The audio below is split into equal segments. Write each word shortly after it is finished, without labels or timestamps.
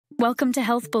Welcome to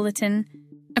Health Bulletin.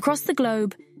 Across the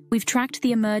globe, we've tracked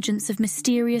the emergence of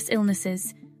mysterious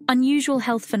illnesses, unusual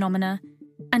health phenomena,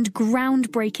 and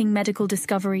groundbreaking medical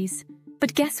discoveries.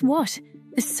 But guess what?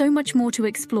 There's so much more to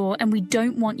explore, and we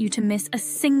don't want you to miss a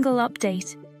single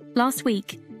update. Last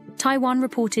week, Taiwan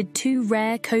reported 2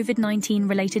 rare COVID-19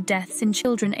 related deaths in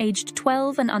children aged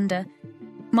 12 and under,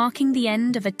 marking the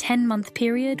end of a 10-month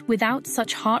period without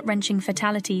such heart-wrenching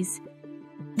fatalities.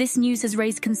 This news has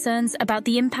raised concerns about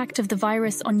the impact of the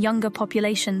virus on younger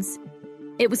populations.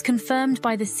 It was confirmed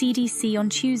by the CDC on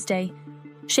Tuesday,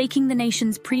 shaking the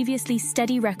nation's previously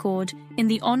steady record in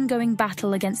the ongoing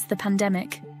battle against the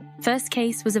pandemic. First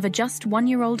case was of a just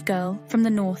 1-year-old girl from the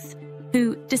north,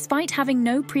 who, despite having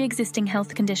no pre-existing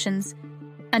health conditions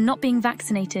and not being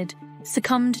vaccinated,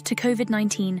 succumbed to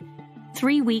COVID-19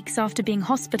 3 weeks after being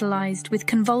hospitalized with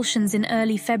convulsions in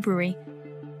early February.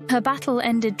 Her battle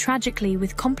ended tragically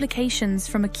with complications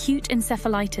from acute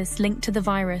encephalitis linked to the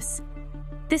virus.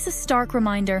 This is a stark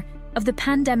reminder of the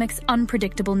pandemic's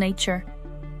unpredictable nature.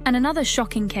 And another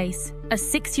shocking case, a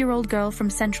 6-year-old girl from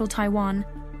central Taiwan,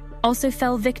 also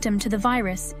fell victim to the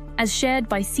virus, as shared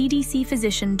by CDC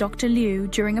physician Dr. Liu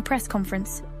during a press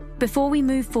conference. Before we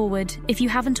move forward, if you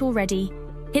haven't already,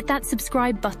 hit that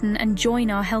subscribe button and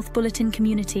join our Health Bulletin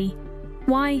community.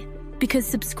 Why? Because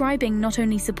subscribing not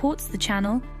only supports the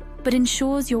channel, but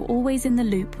ensures you're always in the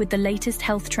loop with the latest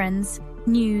health trends,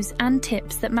 news, and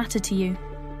tips that matter to you.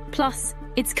 Plus,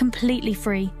 it's completely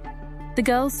free. The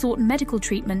girl sought medical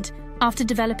treatment after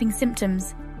developing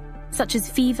symptoms, such as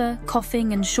fever,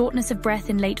 coughing, and shortness of breath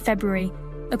in late February,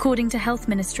 according to Health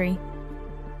Ministry.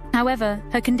 However,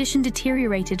 her condition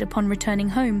deteriorated upon returning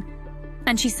home,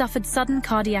 and she suffered sudden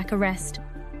cardiac arrest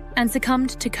and succumbed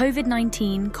to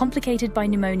COVID-19 complicated by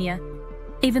pneumonia.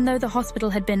 Even though the hospital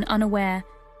had been unaware,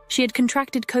 she had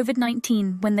contracted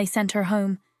COVID-19 when they sent her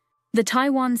home. The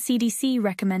Taiwan CDC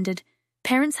recommended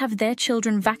parents have their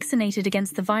children vaccinated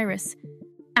against the virus,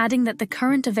 adding that the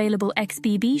current available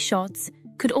XBB shots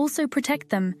could also protect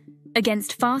them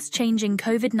against fast-changing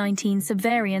COVID-19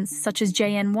 subvariants such as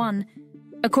JN1.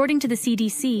 According to the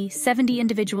CDC, 70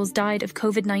 individuals died of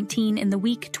COVID-19 in the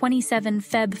week 27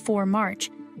 Feb 4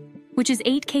 March, which is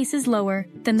 8 cases lower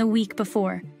than the week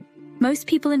before. Most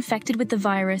people infected with the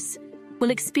virus will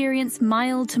experience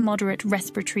mild to moderate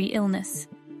respiratory illness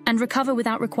and recover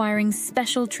without requiring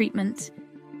special treatment.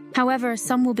 However,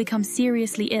 some will become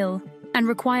seriously ill and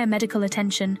require medical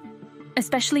attention,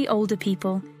 especially older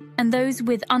people and those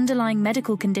with underlying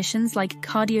medical conditions like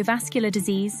cardiovascular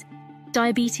disease,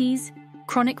 diabetes,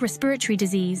 chronic respiratory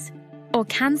disease, or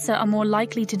cancer are more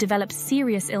likely to develop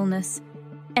serious illness.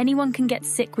 Anyone can get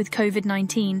sick with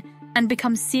COVID-19 and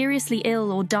become seriously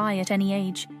ill or die at any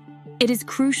age. It is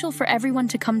crucial for everyone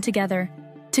to come together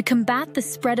to combat the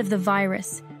spread of the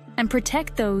virus and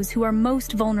protect those who are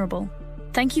most vulnerable.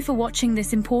 Thank you for watching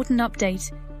this important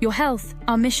update. Your health,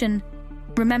 our mission.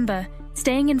 Remember,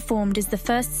 staying informed is the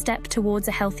first step towards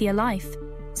a healthier life.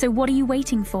 So what are you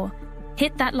waiting for?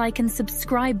 Hit that like and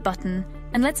subscribe button,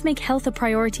 and let's make health a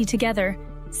priority together.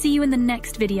 See you in the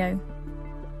next video.